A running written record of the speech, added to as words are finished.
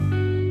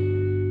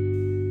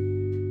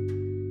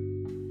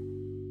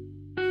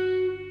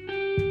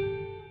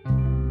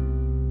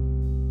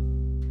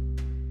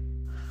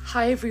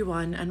Hi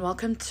everyone, and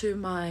welcome to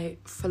my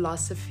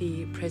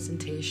philosophy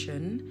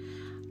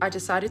presentation. I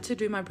decided to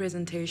do my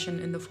presentation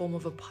in the form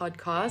of a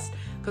podcast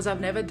because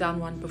I've never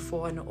done one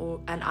before,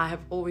 and I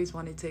have always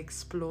wanted to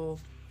explore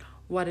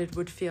what it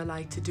would feel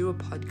like to do a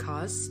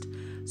podcast.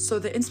 So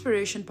the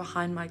inspiration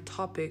behind my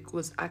topic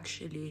was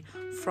actually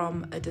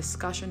from a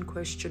discussion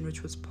question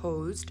which was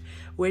posed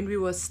when we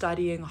were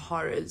studying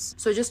horrors.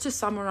 So just to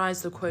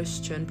summarize the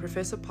question,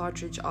 Professor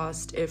Partridge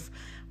asked if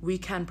we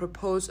can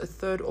propose a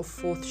third or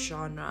fourth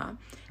genre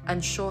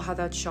and show how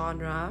that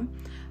genre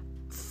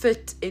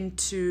fit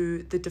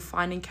into the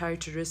defining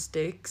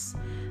characteristics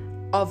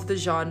of the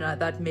genre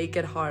that make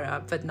it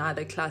horror, but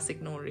neither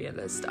classic nor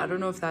realist. I don't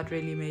know if that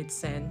really made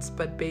sense,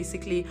 but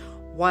basically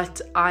what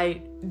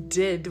I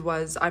did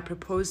was I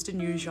proposed a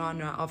new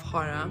genre of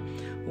horror,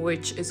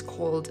 which is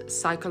called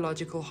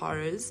psychological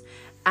horrors.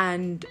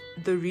 And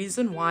the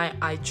reason why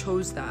I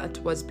chose that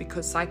was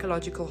because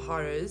psychological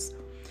horrors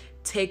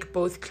take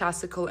both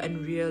classical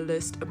and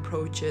realist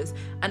approaches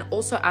and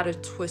also add a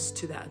twist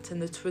to that.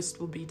 And the twist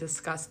will be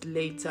discussed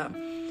later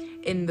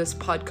in this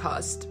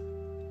podcast.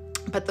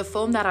 But the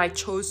film that I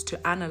chose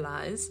to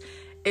analyze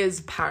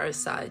is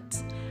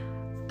Parasite.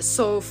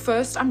 So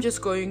first, I'm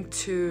just going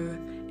to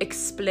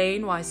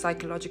explain why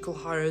psychological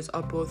horrors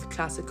are both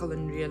classical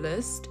and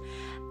realist.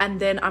 And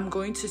then I'm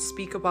going to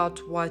speak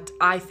about what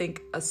I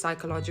think a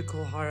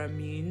psychological horror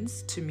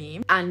means to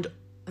me. And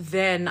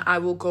then I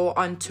will go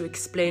on to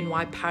explain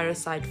why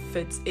Parasite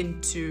fits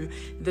into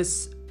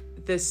this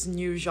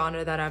new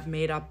genre that I've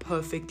made up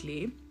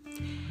perfectly.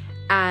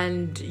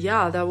 And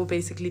yeah, that will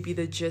basically be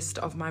the gist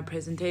of my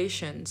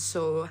presentation.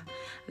 So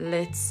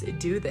let's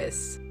do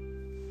this.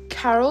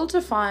 Carroll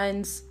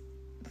defines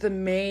the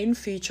main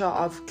feature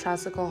of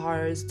classical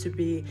horrors to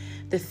be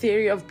the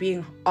theory of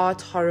being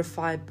art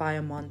horrified by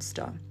a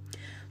monster.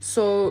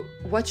 So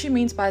what she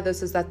means by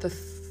this is that the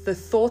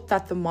thought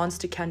that the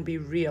monster can be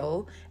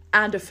real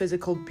and a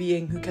physical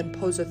being who can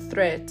pose a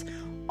threat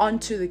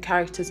onto the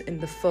characters in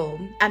the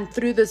film. And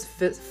through this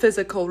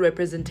physical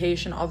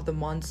representation of the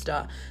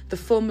monster, the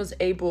film was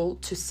able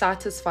to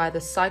satisfy the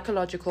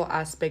psychological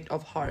aspect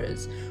of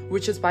horrors,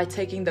 which is by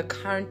taking the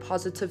current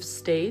positive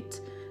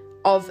state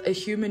of a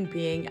human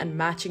being and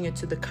matching it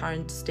to the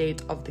current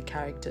state of the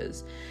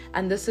characters.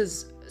 And this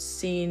is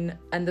seen,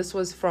 and this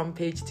was from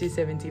page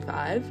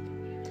 275.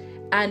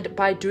 And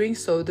by doing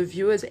so, the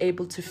viewer is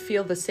able to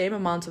feel the same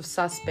amount of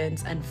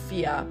suspense and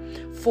fear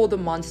for the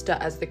monster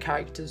as the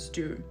characters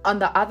do. On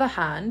the other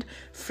hand,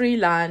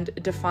 Freeland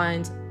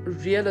defines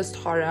realist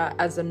horror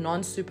as a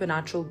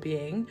non-supernatural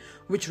being,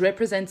 which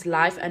represents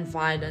life and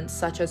violence,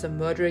 such as a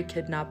murderer,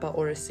 kidnapper,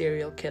 or a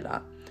serial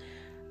killer.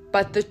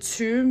 But the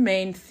two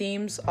main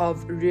themes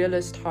of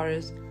realist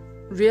horrors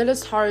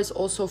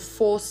also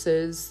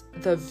forces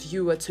the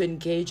viewer to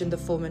engage in the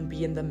film and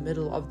be in the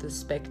middle of the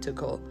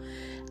spectacle.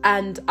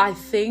 And I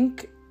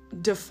think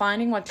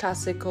defining what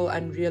classical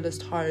and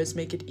realist horrors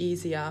make it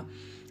easier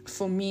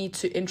for me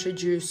to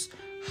introduce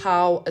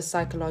how a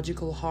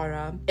psychological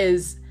horror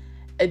is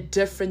a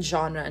different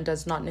genre and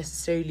does not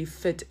necessarily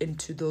fit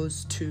into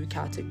those two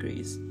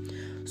categories.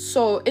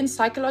 So in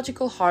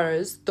psychological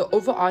horrors, the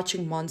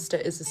overarching monster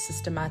is a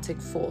systematic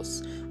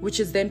force,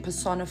 which is then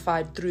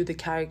personified through the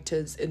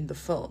characters in the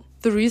film.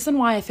 The reason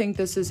why I think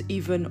this is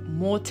even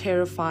more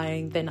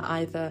terrifying than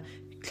either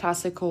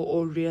classical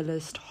or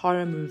realist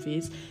horror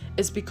movies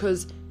is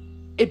because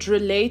it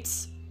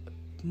relates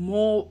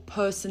more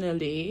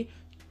personally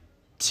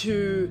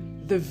to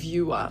the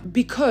viewer.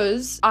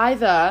 Because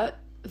either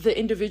the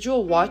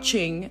individual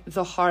watching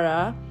the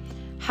horror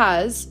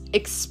has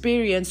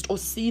experienced or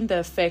seen the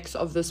effects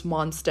of this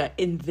monster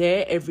in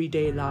their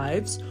everyday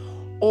lives,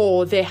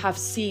 or they have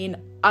seen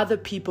other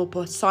people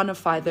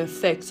personify the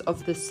effects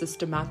of this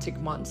systematic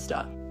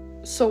monster.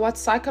 So what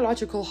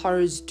psychological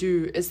horrors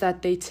do is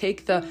that they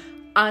take the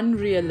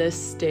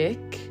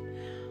unrealistic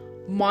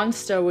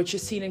monster, which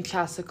is seen in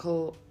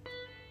classical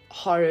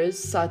horrors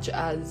such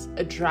as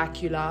a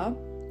Dracula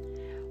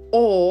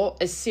or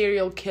a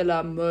serial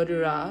killer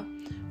murderer,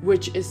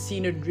 which is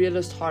seen in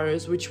realist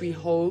horrors, which we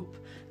hope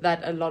that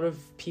a lot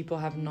of people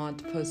have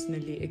not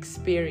personally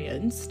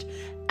experienced.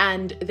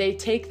 And they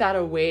take that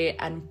away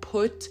and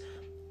put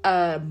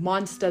a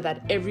monster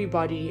that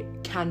everybody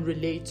can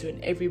relate to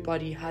and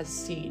everybody has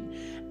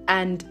seen.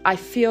 And I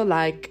feel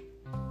like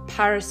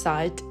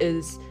Parasite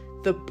was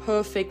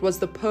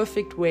the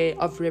perfect way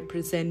of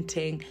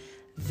representing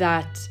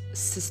that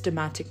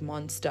systematic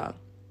monster.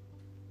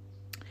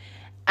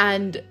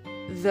 And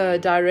the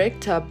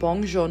director,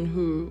 Bong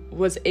Joon-ho,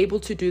 was able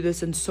to do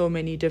this in so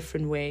many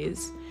different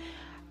ways.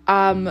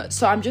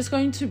 So I'm just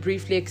going to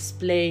briefly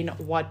explain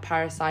what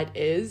Parasite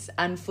is.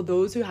 And for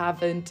those who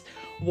haven't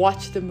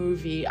watched the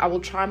movie, I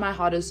will try my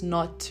hardest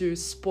not to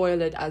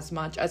spoil it as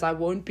much, as I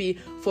won't be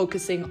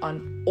focusing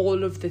on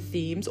all of the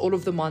themes, all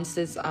of the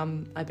monsters,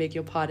 I beg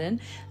your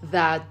pardon,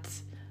 that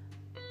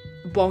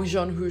Bong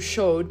Joon-ho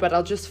showed, but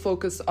I'll just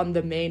focus on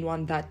the main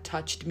one that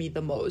touched me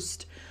the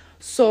most.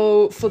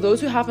 So for those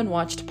who haven't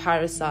watched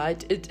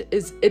Parasite, it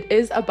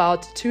is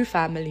about two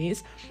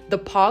families, the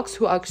Parks,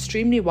 who are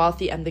extremely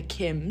wealthy, and the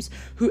Kims,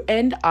 who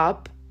end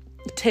up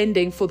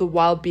tending for the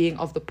well-being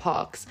of the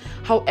Parks.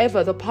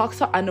 However, the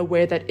Parks are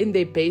unaware that in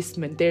their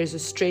basement there is a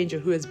stranger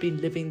who has been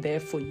living there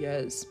for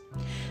years.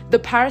 The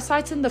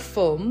parasites in the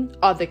film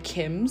are the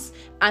Kims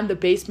and the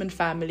basement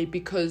family,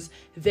 because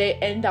they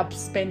end up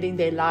spending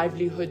their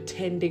livelihood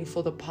tending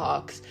for the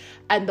Parks,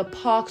 and the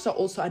Parks are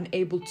also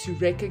unable to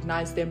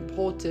recognize the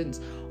importance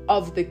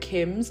of the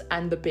Kims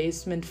and the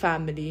basement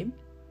family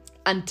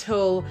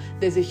until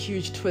there's a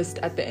huge twist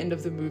at the end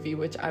of the movie,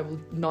 which I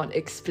will not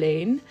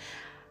explain.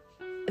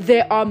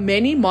 There are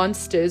many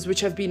monsters which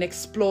have been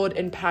explored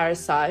in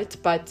Parasite,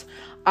 but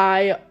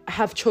I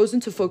have chosen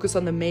to focus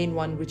on the main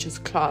one, which is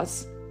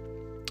class.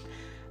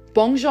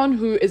 Bong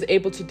Joon-ho is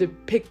able to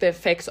depict the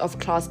effects of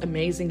class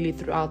amazingly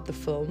throughout the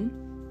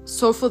film.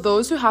 So for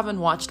those who haven't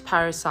watched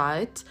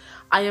Parasite,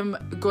 I am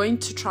going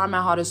to try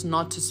my hardest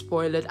not to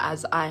spoil it,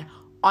 as I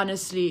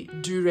honestly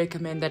do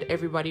recommend that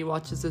everybody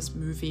watches this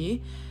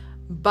movie.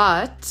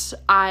 But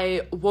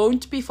I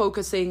won't be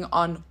focusing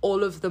on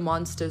all of the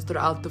monsters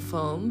throughout the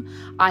film.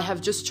 I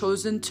have just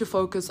chosen to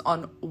focus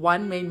on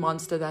one main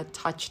monster that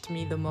touched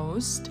me the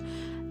most.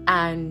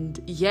 And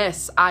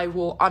yes, I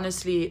will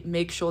honestly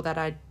make sure that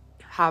I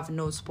have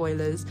no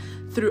spoilers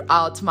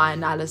throughout my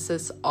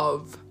analysis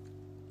of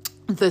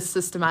the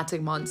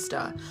systematic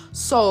monster.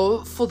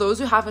 So for those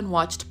who haven't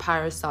watched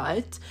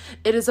Parasite,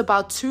 it is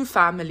about two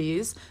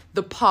families,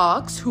 the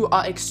Parks, who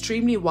are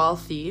extremely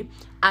wealthy,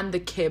 and the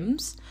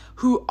Kims,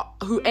 who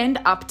end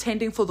up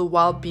tending for the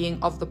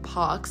well-being of the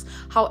Parks.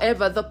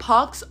 However, the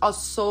Parks are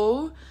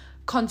so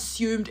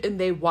consumed in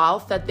their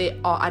wealth that they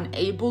are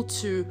unable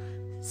to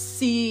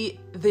see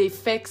the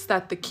effects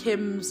that the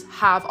Kims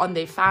have on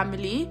their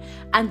family,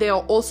 and they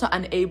are also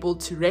unable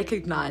to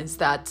recognize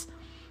that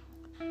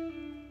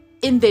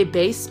in their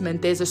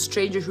basement there's a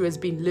stranger who has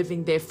been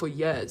living there for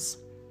years.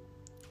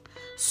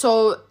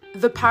 So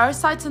the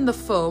parasites in the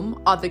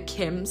film are the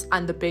Kims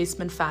and the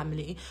basement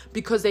family,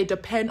 because they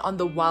depend on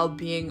the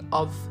well-being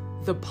of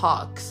the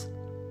Parks.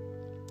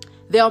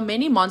 There are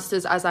many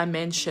monsters, as I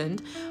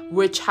mentioned,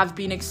 which have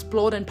been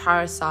explored in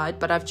Parasite,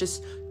 but I've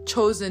just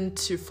chosen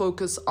to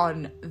focus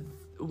on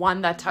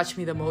one that touched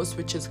me the most,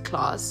 which is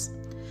class.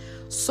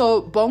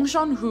 So Bong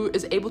Joon-ho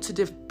is able to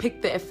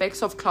depict the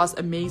effects of class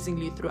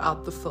amazingly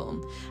throughout the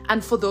film.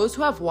 And for those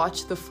who have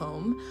watched the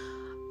film,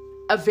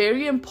 a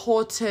very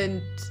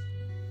important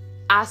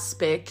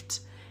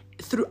aspect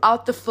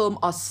throughout the film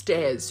are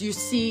stairs. You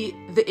see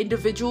the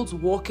individuals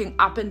walking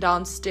up and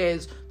down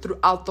stairs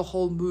throughout the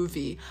whole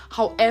movie.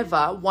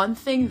 However, one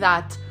thing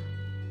that,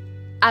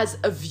 as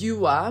a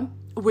viewer,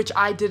 which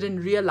I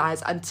didn't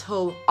realize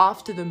until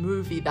after the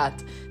movie,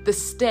 that the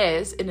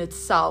stairs in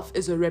itself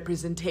is a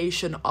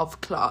representation of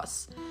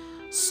class.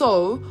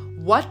 So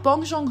what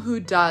Bong Joon-ho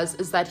does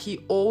is that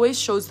he always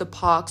shows the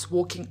Parks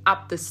walking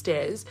up the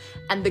stairs,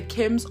 and the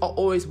Kims are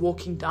always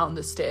walking down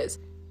the stairs.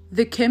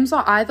 The Kims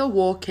are either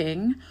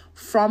walking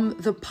from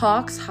the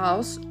Parks'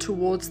 house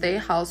towards their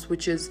house,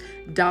 which is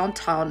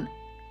downtown,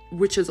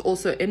 which is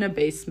also in a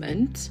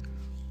basement,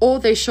 or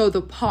they show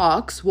the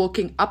Parks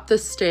walking up the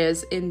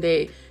stairs in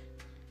their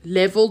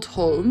leveled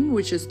home,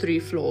 which is 3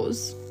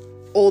 floors,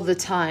 all the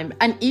time.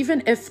 And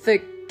even if the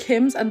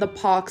Kims and the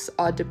Parks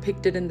are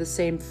depicted in the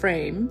same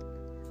frame,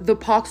 the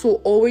Parks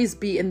will always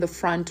be in the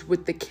front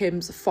with the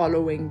Kims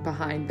following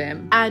behind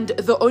them. And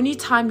the only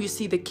time you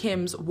see the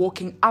Kims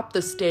walking up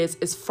the stairs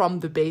is from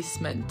the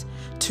basement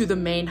to the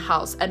main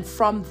house. And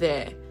from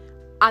there,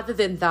 other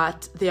than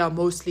that, they are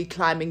mostly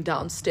climbing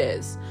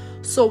downstairs.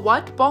 So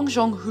what Bong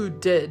Joon-ho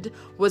did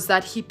was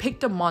that he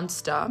picked a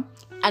monster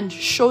and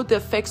showed the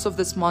effects of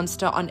this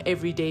monster on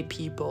everyday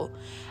people.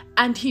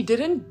 And he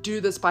didn't do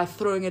this by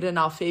throwing it in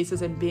our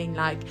faces and being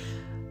like,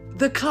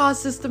 the class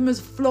system is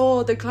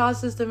flawed, the class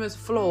system is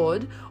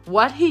flawed.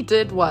 What he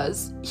did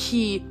was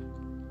he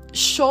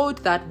showed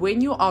that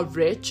when you are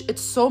rich,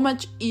 it's so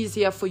much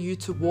easier for you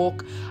to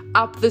walk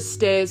up the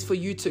stairs, for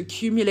you to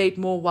accumulate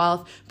more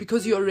wealth,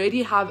 because you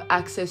already have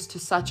access to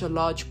such a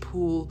large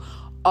pool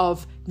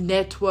of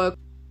network,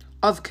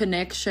 of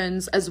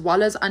connections, as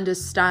well as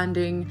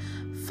understanding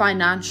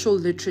financial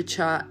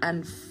literature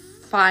and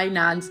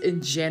finance in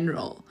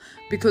general.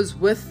 Because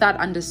with that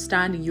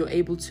understanding, you're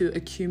able to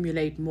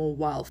accumulate more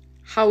wealth.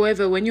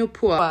 However, when you're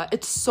poor,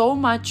 it's so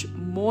much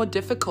more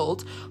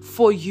difficult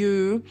for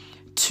you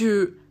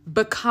to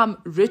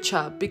become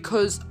richer,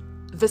 because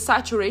the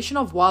saturation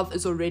of wealth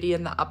is already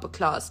in the upper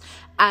class,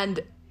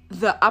 and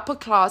the upper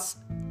class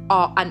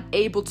are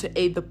unable to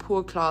aid the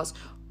poor class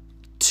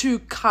to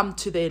come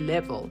to their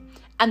level.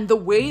 And the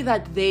way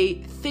that they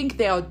think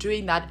they are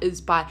doing that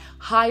is by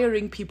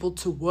hiring people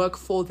to work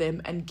for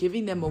them and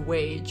giving them a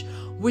wage,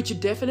 which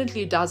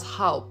definitely does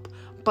help.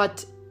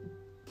 But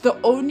the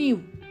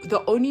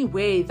only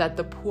way that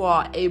the poor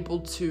are able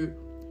to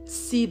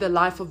see the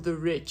life of the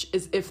rich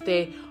is if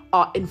they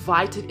are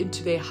invited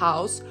into their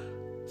house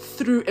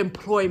through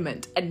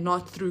employment and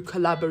not through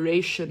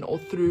collaboration or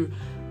through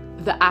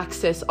the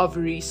access of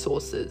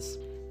resources.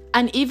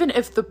 And even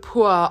if the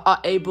poor are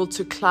able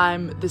to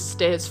climb the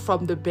stairs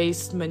from the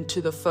basement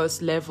to the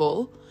first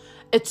level,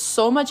 it's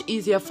so much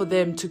easier for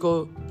them to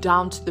go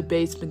down to the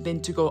basement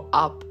than to go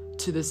up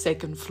to the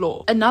second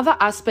floor. Another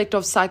aspect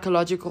of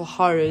psychological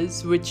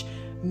horrors which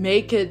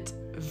make it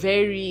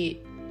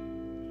very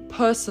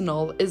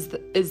personal is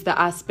the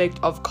aspect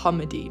of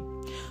comedy.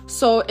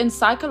 So in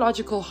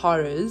psychological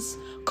horrors,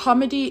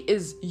 comedy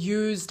is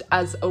used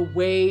as a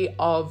way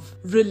of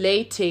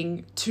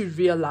relating to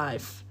real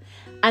life.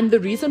 And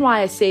the reason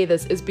why I say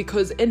this is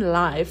because in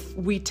life,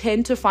 we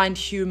tend to find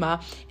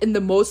humor in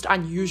the most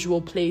unusual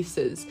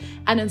places.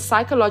 And in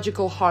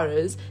psychological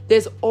horrors,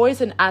 there's always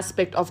an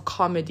aspect of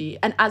comedy.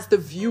 And as the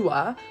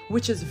viewer,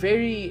 which is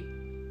very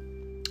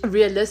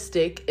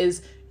realistic,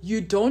 is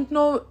you don't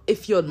know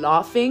if you're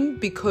laughing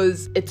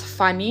because it's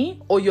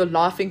funny or you're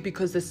laughing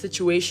because the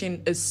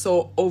situation is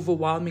so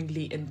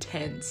overwhelmingly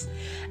intense.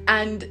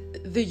 And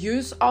the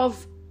use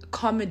of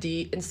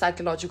comedy in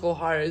psychological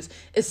horrors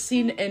is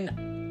seen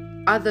in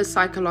other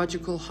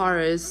psychological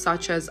horrors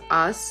such as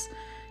Us,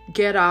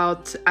 Get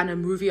Out, and a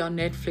movie on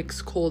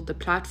Netflix called The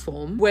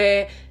Platform,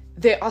 where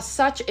there are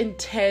such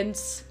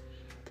intense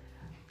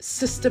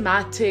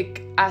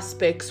systematic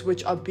aspects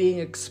which are being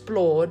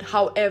explored.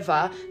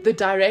 However, the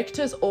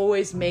directors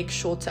always make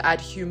sure to add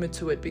humor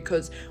to it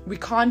because we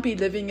can't be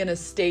living in a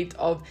state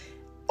of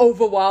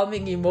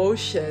overwhelming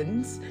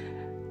emotions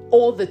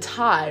all the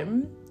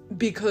time,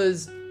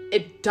 because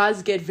it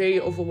does get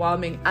very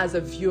overwhelming as a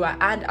viewer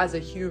and as a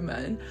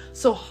human.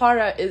 So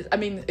comedy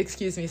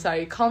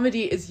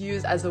is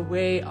used as a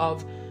way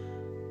of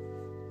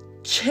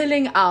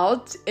chilling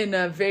out in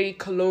a very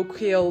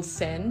colloquial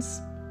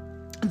sense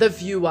the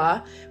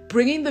viewer,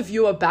 bringing the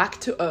viewer back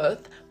to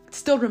earth,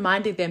 still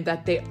reminding them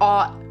that they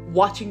are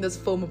watching this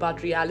film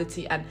about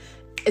reality and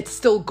it's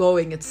still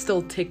going, it's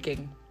still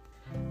ticking.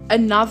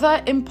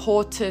 Another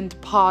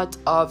important part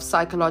of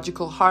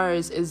psychological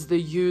horrors is the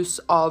use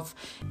of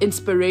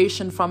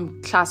inspiration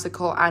from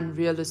classical and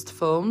realist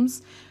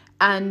films.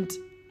 And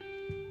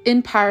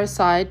in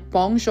Parasite,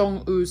 Bong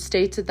Joon-ho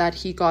stated that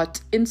he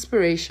got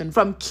inspiration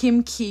from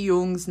Kim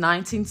Ki-young's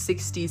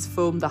 1960s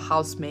film The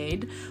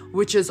Housemaid,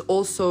 which is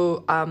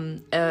also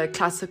a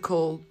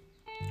classical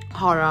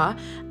horror.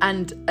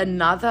 And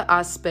another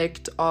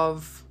aspect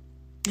of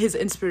his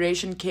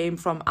inspiration came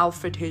from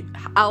Alfred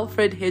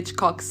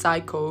Hitchcock's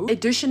Psycho.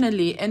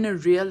 Additionally, in a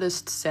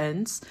realist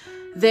sense,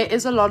 there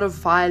is a lot of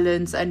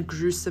violence and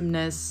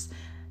gruesomeness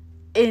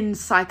in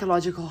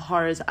psychological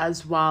horrors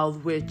as well,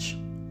 which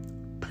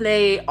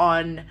play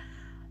on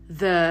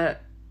the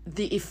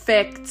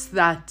effects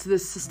that the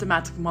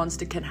systematic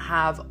monster can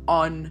have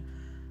on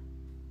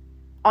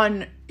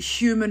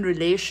human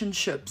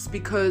relationships.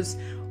 Because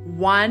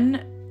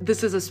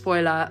this is a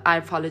spoiler, I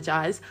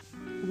apologize.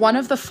 One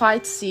of the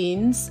fight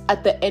scenes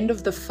at the end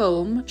of the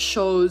film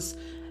shows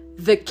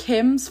the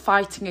Kims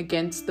fighting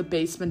against the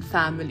basement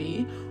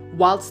family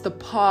whilst the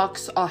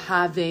Parks are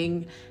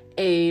having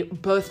a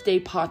birthday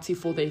party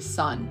for their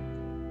son.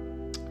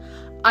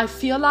 I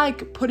feel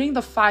like putting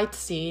the fight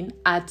scene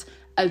at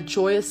a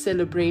joyous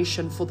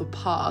celebration for the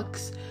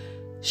Parks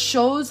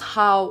shows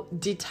how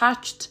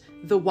detached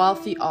the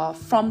wealthy are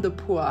from the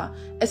poor,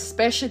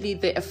 especially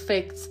the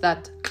effects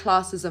that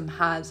classism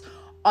has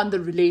on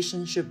the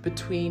relationship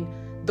between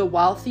the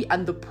wealthy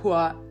and the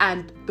poor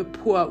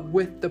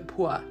with the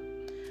poor.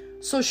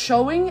 So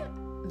showing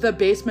the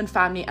basement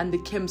family and the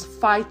Kims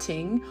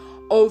fighting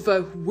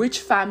over which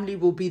family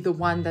will be the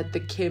one that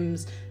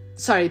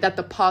that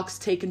the Parks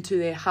take into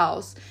their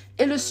house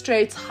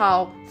illustrates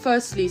how,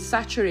 firstly,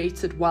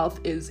 saturated wealth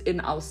is in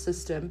our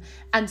system,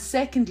 and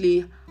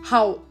secondly,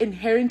 how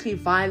inherently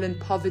violent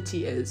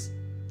poverty is.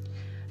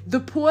 The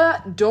poor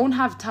don't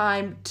have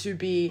time to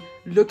be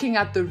looking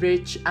at the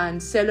rich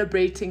and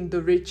celebrating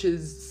the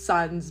rich's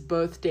son's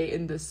birthday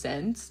in this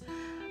sense,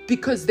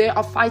 because they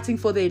are fighting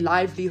for their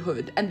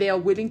livelihood and they are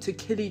willing to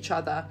kill each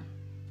other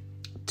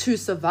to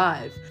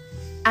survive.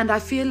 And I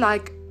feel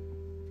like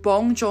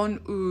Bong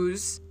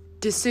Joon-ho's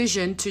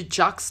decision to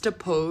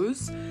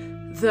juxtapose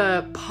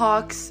the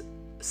Park's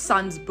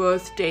son's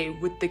birthday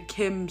with the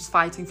Kims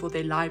fighting for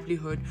their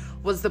livelihood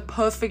was the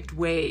perfect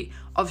way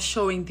of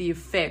showing the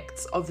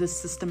effects of this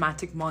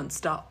systematic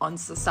monster on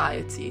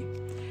society.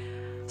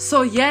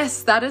 So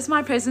yes, that is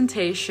my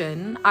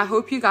presentation. I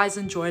hope you guys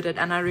enjoyed it,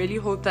 and I really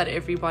hope that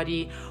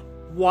everybody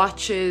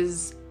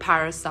watches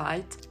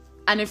Parasite.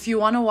 And if you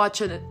want to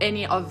watch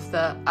any of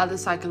the other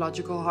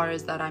psychological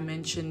horrors that I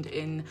mentioned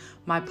in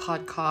my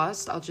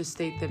podcast, I'll just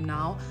state them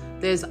now.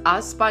 There's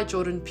Us by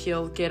Jordan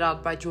Peele, Get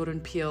Out by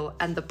Jordan Peele,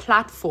 and The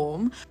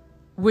Platform,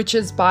 which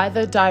is by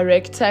the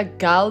director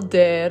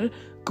Galder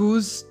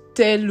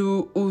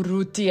Guztelu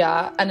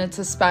Urrutia, and it's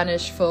a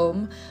Spanish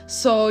film.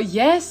 So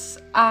yes,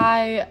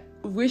 I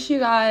wish you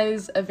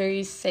guys a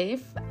very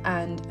safe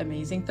and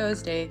amazing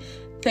Thursday.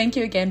 Thank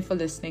you again for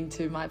listening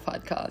to my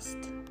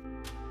podcast.